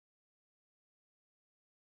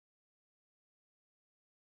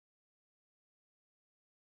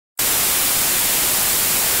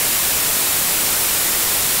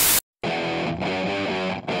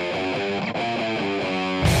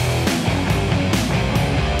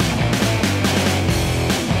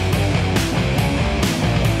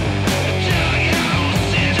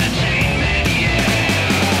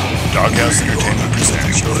Entertainment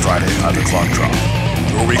presents your Friday 5 o'clock drop.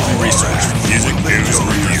 Your weekly resource for music, news, and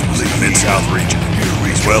reviews in the Mid-South region,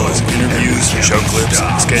 as well as interviews, show clips,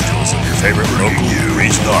 and schedules of your favorite local and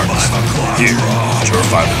regional artists. Here is your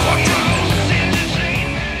 5 o'clock drop.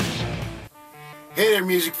 Hey there,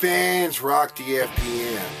 music fans, Rock the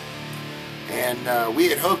FPM. And we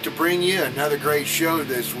had hoped to bring you another great show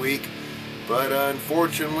this week, but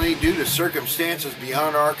unfortunately, due to circumstances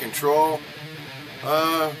beyond our control,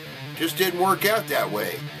 just didn't work out that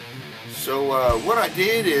way. So what I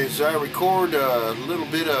did is I recorded a little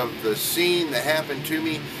bit of the scene that happened to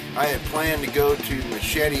me. I had planned to go to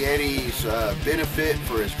Machete Eddie's benefit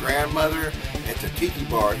for his grandmother at the Tiki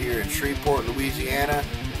Bar here in Shreveport, Louisiana.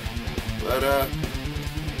 But the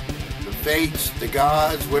fates, the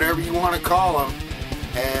gods, whatever you want to call them,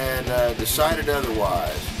 had decided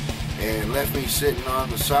otherwise and left me sitting on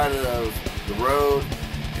the side of the road,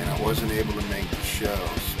 and I wasn't able to make the shows.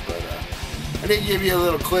 But I did give you a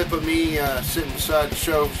little clip of me sitting beside the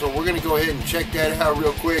show, so we're going to go ahead and check that out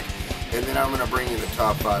real quick, and then I'm going to bring you the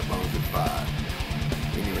top 5 bones at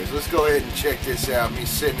 5. Anyways, let's go ahead and check this out. Me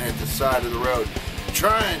sitting at the side of the road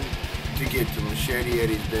trying to get to Machete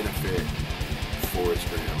Eddie's benefit for his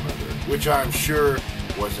grandmother, which I'm sure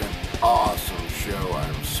was an awesome show.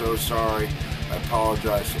 I'm so sorry. I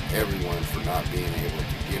apologize to everyone for not being able to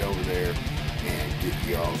get over there and get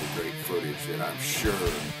you all the great footage that I'm sure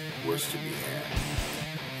was to be had.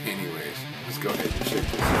 Anyways, let's go ahead and check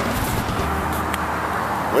this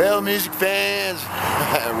out. Well, music fans,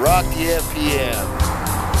 Rock the FPM.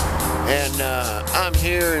 And I'm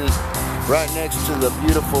here right next to the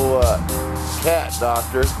beautiful cat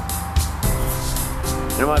doctor.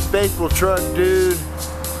 And my faithful truck dude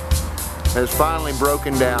has finally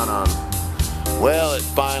broken down on me. Well, it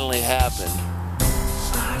finally happened.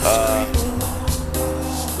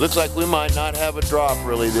 Looks like we might not have a drop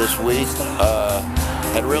really this week.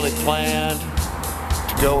 Had really planned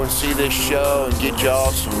to go and see this show and get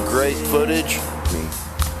y'all some great footage.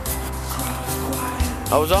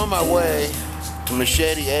 I was on my way to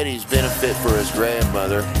Machete Eddie's benefit for his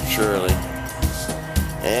grandmother, Shirley.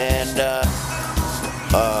 And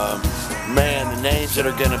man, the names that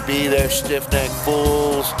are gonna be there: Stiff Neck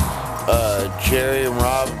Fools, Jerry and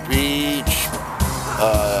Robin Beach,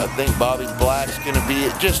 I think Bobby Black's gonna be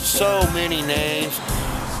it. Just so many names.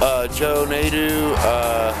 Joe Nadu.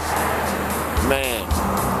 Man,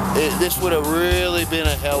 this would have really been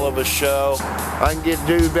a hell of a show. I can get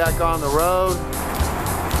dude back on the road.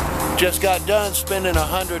 Just got done spending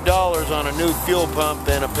 $100 on a new fuel pump,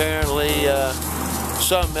 and apparently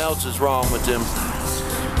something else is wrong with him.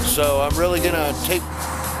 So I'm really gonna take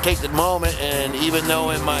the moment, and even though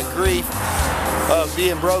in my grief of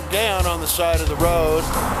being broke down on the side of the road,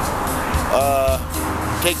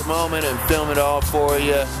 take a moment and film it all for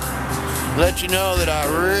you. Let you know that I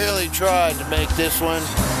really tried to make this one,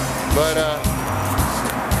 but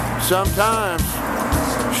sometimes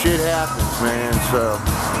shit happens, man. So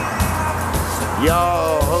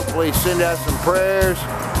y'all hopefully send out some prayers.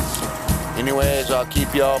 Anyways, I'll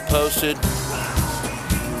keep y'all posted.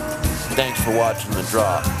 Thanks for watching the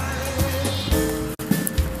drop.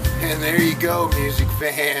 And there you go, music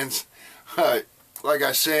fans. Like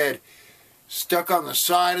I said, stuck on the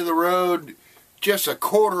side of the road, just a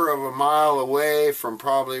quarter of a mile away from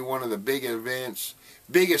probably one of the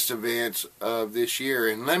biggest events of this year.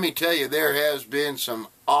 And let me tell you, there has been some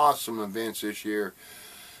awesome events this year.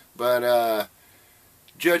 But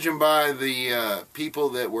judging by the people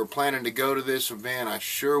that were planning to go to this event, I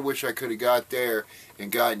sure wish I could have got there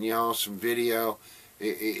and gotten y'all some video.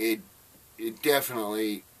 It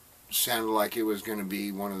definitely sounded like it was going to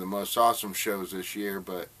be one of the most awesome shows this year,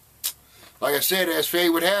 but like I said, as fate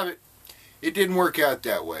would have it, it didn't work out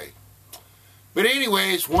that way. But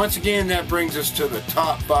anyways, once again, that brings us to the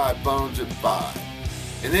top 5 bones at 5.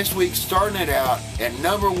 And this week, starting it out at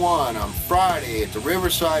number 1 on Friday at the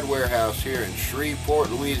Riverside Warehouse here in Shreveport,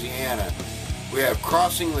 Louisiana, we have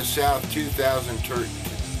Crossing the South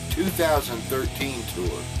 2013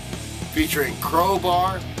 tour, featuring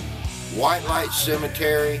Crowbar, White Light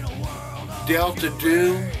Cemetery, Delta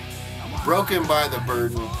Doom, Broken by the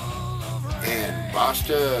Burden, and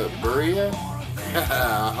Basta Buria.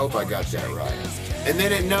 I hope I got that right. And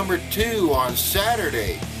then at number 2 on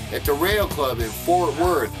Saturday at the Rail Club in Fort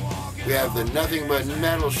Worth, we have the Nothing But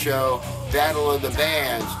Metal show, Battle of the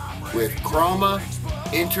Bands, with Chroma,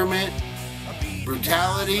 Interment,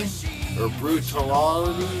 Brutality, or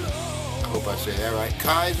Brutality, I hope I say that right,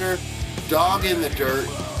 Kaiser, Dog in the Dirt,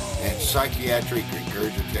 and Psychiatric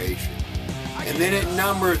Regurgitation. And then at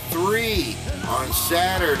number 3 on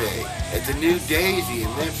Saturday at the New Daisy in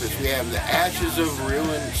Memphis, we have the Ashes of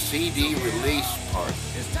Ruin CD release party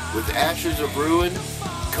with Ashes of Ruin,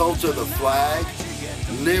 Cult of the Flag,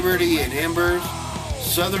 Liberty and Embers,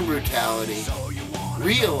 Southern Brutality,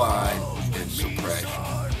 Realign, and Suppression.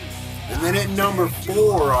 And then at number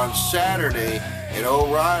 4 on Saturday at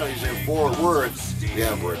O'Reilly's in Fort Worth, we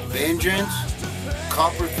have Revengeance,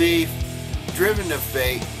 Copper Thief, Driven to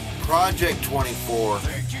Fate, Project 24,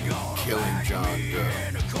 and Killing John Doe.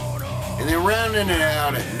 And then rounding it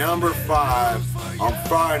out at number 5 on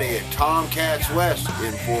Friday at Tomcats West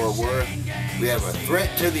in Fort Worth, we have A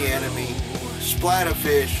Threat to the Enemy,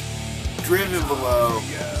 Splatterfish, Driven Below,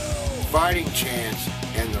 Fighting Chance,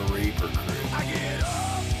 and the Reaper Crew.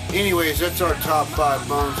 Anyways, that's our top 5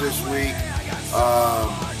 bones this week.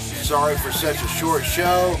 Sorry for such a short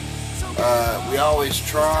show. We always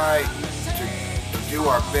try to do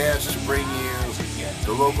our best to bring you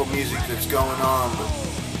the local music that's going on, but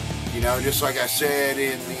you know, just like I said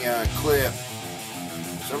in the clip,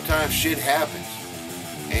 sometimes shit happens,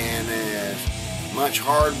 and as much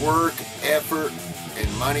hard work, effort,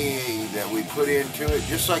 and money that we put into it,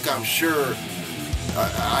 just like I'm sure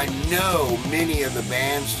I know many of the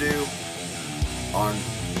bands do on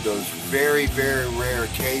those very, very rare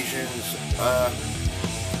occasions,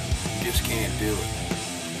 you just can't do it.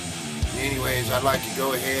 Anyways, I'd like to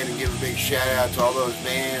go ahead and give a big shout out to all those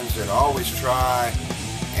bands that always try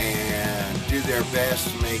and do their best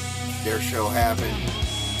to make their show happen.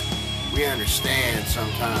 We understand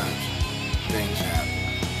sometimes things happen.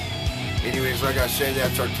 Anyways, like I said,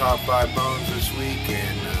 that's our top 5 bones this week,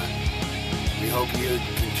 and we hope you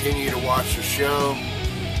continue to watch the show.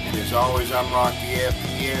 And as always, I'm Rock the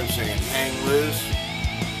FPM saying hang loose,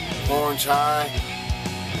 horns high,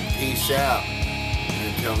 and peace out.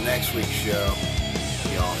 And until next week's show,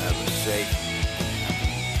 y'all have a safe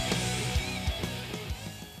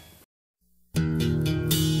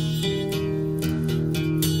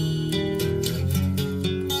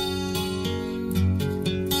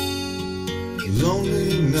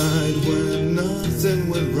lonely night when nothing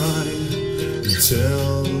went right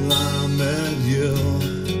until I met you.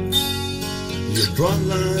 You brought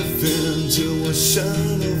life into a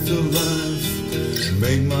shadow for life,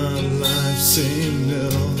 made my life seem new.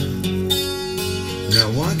 Now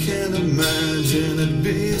I can't imagine it'd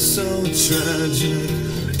be so tragic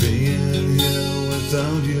being here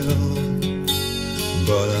without you.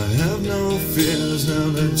 But I have no fears now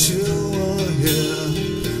that you are here.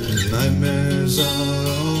 Nightmares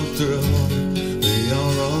are